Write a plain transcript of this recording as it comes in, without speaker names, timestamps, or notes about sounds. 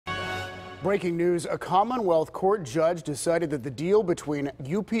Breaking news, a Commonwealth Court judge decided that the deal between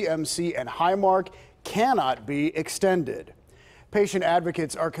UPMC and Highmark cannot be extended. Patient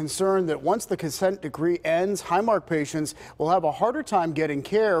advocates are concerned that once the consent decree ends, Highmark patients will have a harder time getting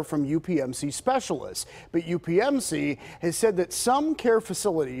care from UPMC specialists. But UPMC has said that some care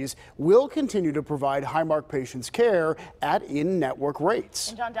facilities will continue to provide Highmark patients care at in-network rates.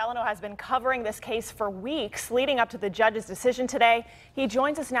 And John Delano has been covering this case for weeks leading up to the judge's decision today. He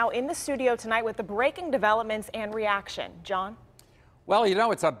joins us now in the studio tonight with the breaking developments and reaction. John? Well, you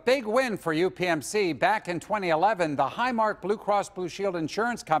know, it's a big win for UPMC. Back in 2011, the Highmark Blue Cross Blue Shield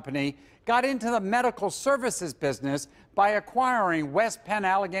Insurance Company got into the medical services business by acquiring West Penn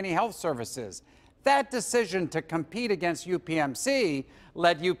Allegheny Health Services. That decision to compete against UPMC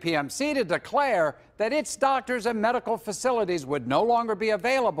led UPMC to declare that its doctors and medical facilities would no longer be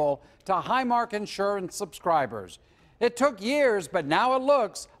available to Highmark insurance subscribers. It took years, but now it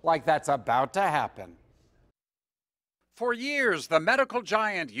looks like that's about to happen. For years, the medical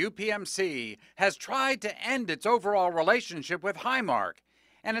giant UPMC has tried to end its overall relationship with Highmark,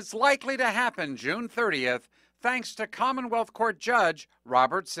 and it's likely to happen June 30th, thanks to Commonwealth Court Judge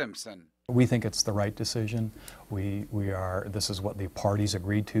Robert Simpson. We think it's the right decision. This is what the parties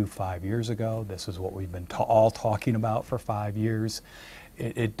agreed to 5 years ago. This is what we've been all talking about for 5 years.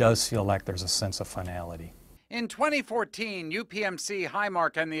 It does feel like there's a sense of finality. In 2014, UPMC,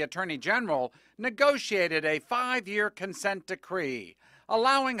 Highmark, and the Attorney General negotiated a 5-year consent decree,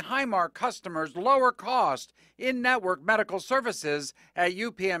 allowing Highmark customers lower cost in-network medical services at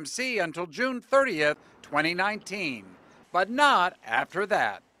UPMC until June 30th, 2019, but not after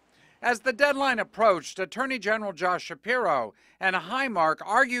that. As the deadline approached, Attorney General Josh Shapiro and Highmark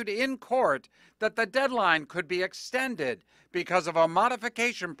argued in court that the deadline could be extended because of a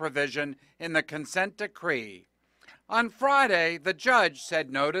modification provision in the consent decree. On Friday, the judge said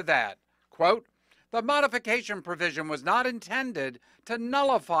no to that. Quote, "The modification provision was not intended to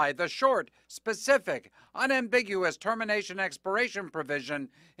nullify the short, specific, unambiguous termination expiration provision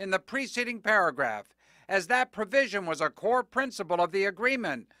in the preceding paragraph, as that provision was a core principle of the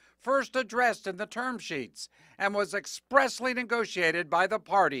agreement first addressed in the term sheets and was expressly negotiated by the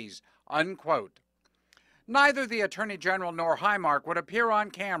parties," unquote. Neither the Attorney General nor Highmark would appear on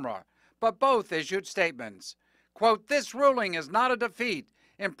camera, but both issued statements. Quote, "This ruling is not a defeat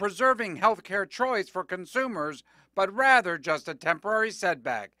in preserving health care choice for consumers, but rather just a temporary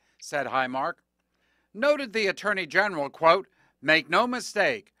setback," said Highmark. Noted the Attorney General, quote, "Make no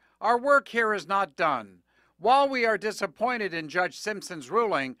mistake, our work here is not done. While we are disappointed in Judge Simpson's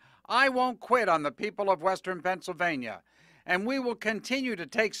ruling, I won't quit on the people of Western Pennsylvania, and we will continue to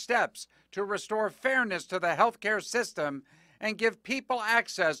take steps to restore fairness to the healthcare system and give people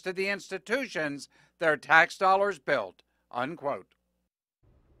access to the institutions their tax dollars built," unquote.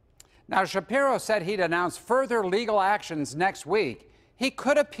 Now, Shapiro said he'd announce further legal actions next week. He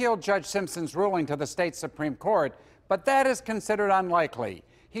could appeal Judge Simpson's ruling to the state Supreme Court, but that is considered unlikely.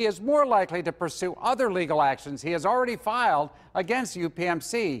 He is more likely to pursue other legal actions he has already filed against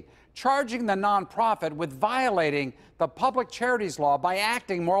UPMC, charging the nonprofit with violating the public charities law by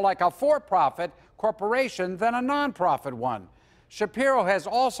acting more like a for-profit corporation than a nonprofit one. Shapiro has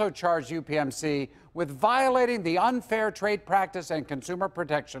also charged UPMC with violating the unfair trade practice and consumer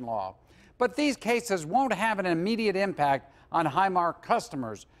protection law. But these cases won't have an immediate impact on Highmark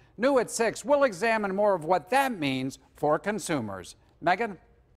customers. New at 6, we'll examine more of what that means for consumers. Megan?